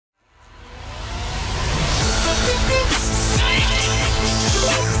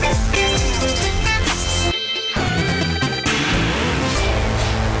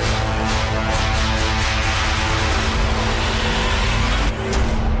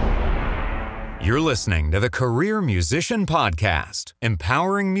You're listening to the Career Musician Podcast,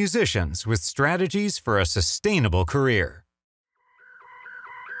 empowering musicians with strategies for a sustainable career.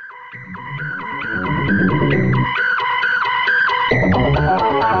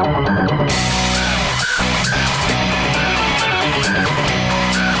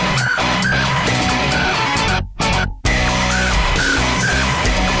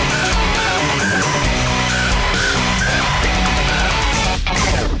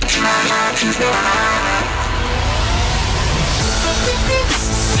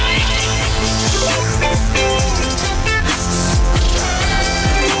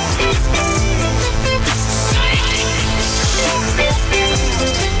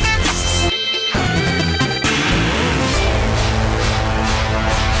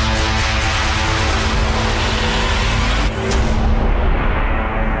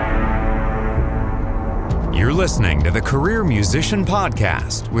 You're listening to the Career Musician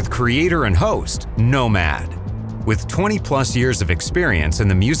Podcast with creator and host, Nomad. With 20-plus years of experience in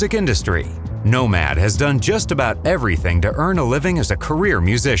the music industry, Nomad has done just about everything to earn a living as a career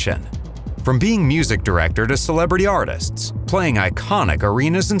musician. From being music director to celebrity artists, playing iconic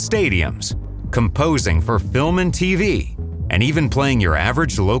arenas and stadiums, composing for film and TV, and even playing your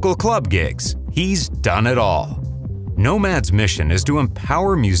average local club gigs, he's done it all. Nomad's mission is to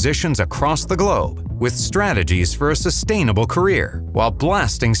empower musicians across the globe with strategies for a sustainable career while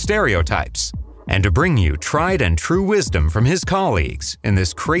blasting stereotypes, and to bring you tried and true wisdom from his colleagues in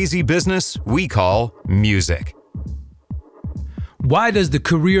this crazy business we call music. Why does the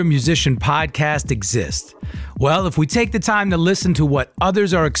Career Musician Podcast exist? Well, if we take the time to listen to what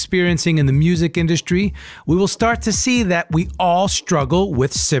others are experiencing in the music industry, we will start to see that we all struggle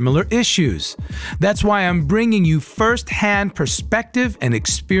with similar issues. That's why I'm bringing you first-hand perspective and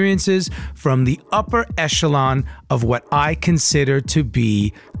experiences from the upper echelon of what I consider to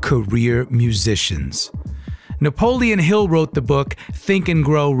be career musicians. Napoleon Hill wrote the book Think and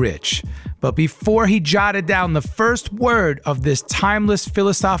Grow Rich. But before he jotted down the first word of this timeless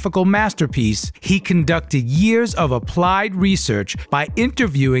philosophical masterpiece, he conducted years of applied research by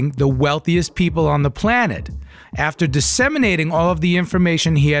interviewing the wealthiest people on the planet. After disseminating all of the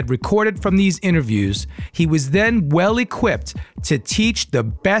information he had recorded from these interviews, he was then well equipped to teach the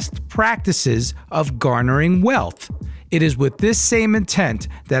best practices of garnering wealth. It is with this same intent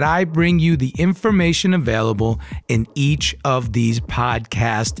that I bring you the information available in each of these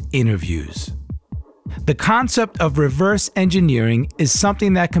podcast interviews. The concept of reverse engineering is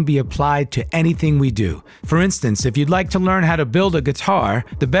something that can be applied to anything we do. For instance, if you'd like to learn how to build a guitar,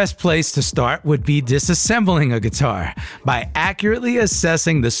 the best place to start would be disassembling a guitar. By accurately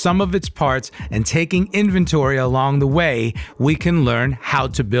assessing the sum of its parts and taking inventory along the way, we can learn how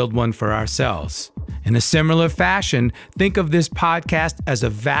to build one for ourselves. In a similar fashion, think of this podcast as a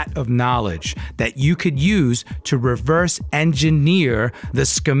vat of knowledge that you could use to reverse engineer the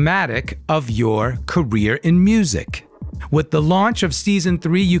schematic of your career in music. With the launch of Season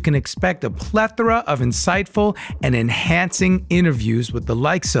 3, you can expect a plethora of insightful and enhancing interviews with the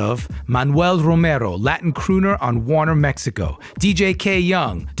likes of Manuel Romero, Latin crooner on Warner Mexico, DJ K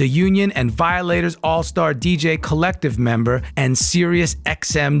Young, The Union and Violators All-Star DJ Collective member and Sirius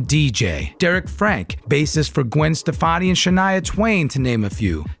XM DJ, Derek Frank, bassist for Gwen Stefani and Shania Twain, to name a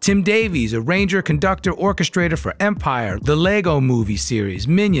few, Tim Davies, arranger, conductor, orchestrator for Empire, the Lego Movie series,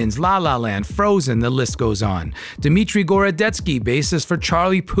 Minions, La La Land, Frozen, the list goes on, Dmitry Gorodetsky, bassist for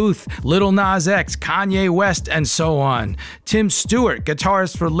Charlie Puth, Lil Nas X, Kanye West, and so on. Tim Stewart,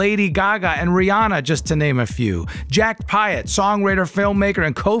 guitarist for Lady Gaga and Rihanna, just to name a few. Jack Pyatt, songwriter, filmmaker,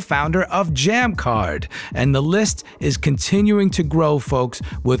 and co-founder of Jamcard. And the list is continuing to grow, folks,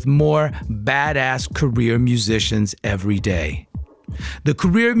 with more badass career musicians every day. The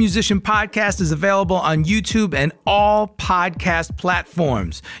Career Musician Podcast is available on YouTube and all podcast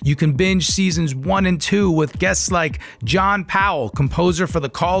platforms. You can binge seasons 1 and 2 with guests like John Powell, composer for The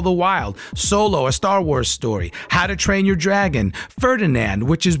Call of the Wild, Solo, a Star Wars story, How to Train Your Dragon, Ferdinand,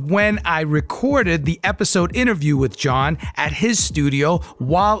 which is when I recorded the episode interview with John at his studio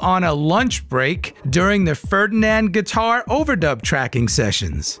while on a lunch break during the Ferdinand guitar overdub tracking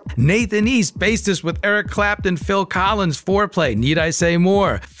sessions. Nathan East, bassist with Eric Clapton, Phil Collins, Foreplay, Need I Say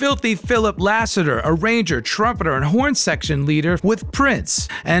More? Filthy Philip Lassiter, arranger, trumpeter, and horn section leader with Prince.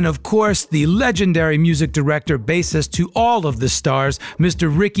 And of course, the legendary music director, bassist to all of the stars,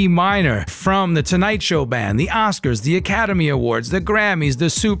 Mr. Ricky Minor, from The Tonight Show Band, the Oscars, the Academy Awards, the Grammys, the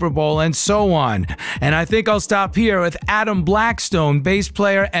Super Bowl, and so on. And I think I'll stop here with Adam Blackstone, bass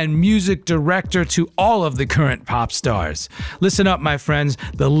player and music director to all of the current pop stars. Listen up, my friends,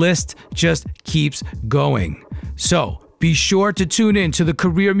 the list just keeps going. So, Be sure to tune in to the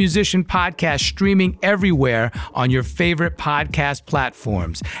Career Musician Podcast, streaming everywhere on your favorite podcast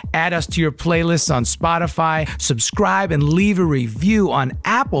platforms. Add us to your playlists on Spotify, subscribe and leave a review on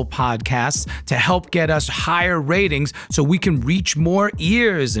Apple Podcasts to help get us higher ratings so we can reach more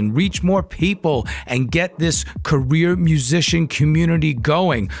ears and reach more people and get this career musician community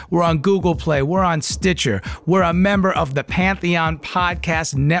going. We're on Google Play, we're on Stitcher, we're a member of the Pantheon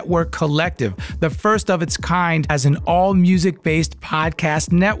Podcast Network Collective, the first of its kind as an all-music-based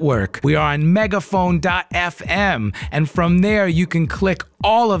podcast network. We are on Megaphone.fm, and from there you can click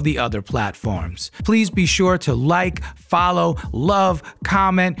all of the other platforms. Please be sure to like, follow, love,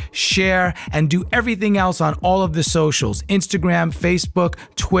 comment, share, and do everything else on all of the socials, Instagram, Facebook,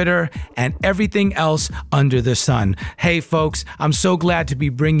 Twitter, and everything else under the sun. Hey folks, I'm so glad to be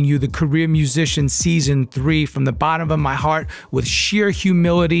bringing you the Career Musician Season 3 from the bottom of my heart. With sheer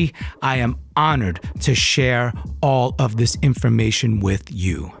humility, I am honored to share all of this information with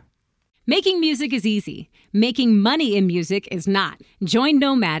you. Making music is easy. Making money in music is not. Join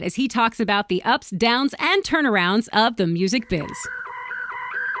Nomad as he talks about the ups, downs, and turnarounds of the music biz.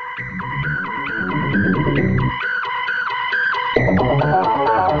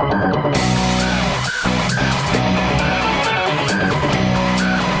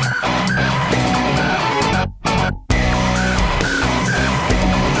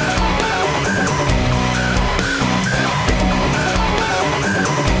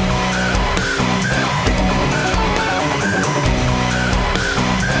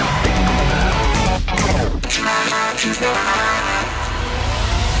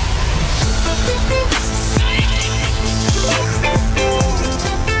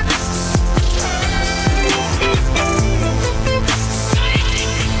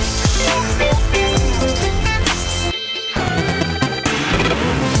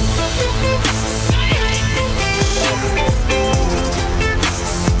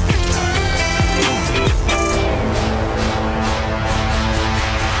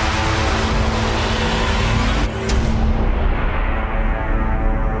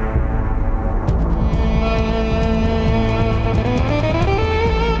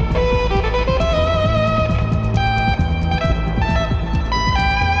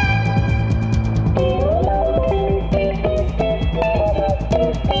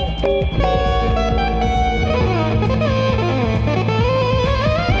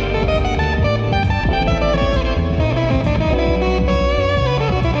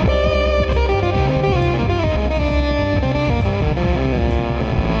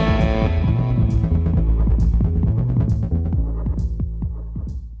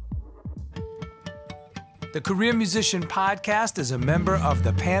 The Career Musician Podcast is a member of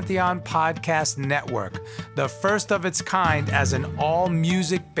the Pantheon Podcast Network, the first of its kind as an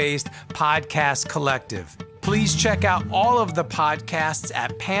all-music-based podcast collective. Please check out all of the podcasts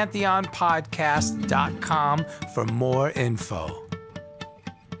at pantheonpodcast.com for more info.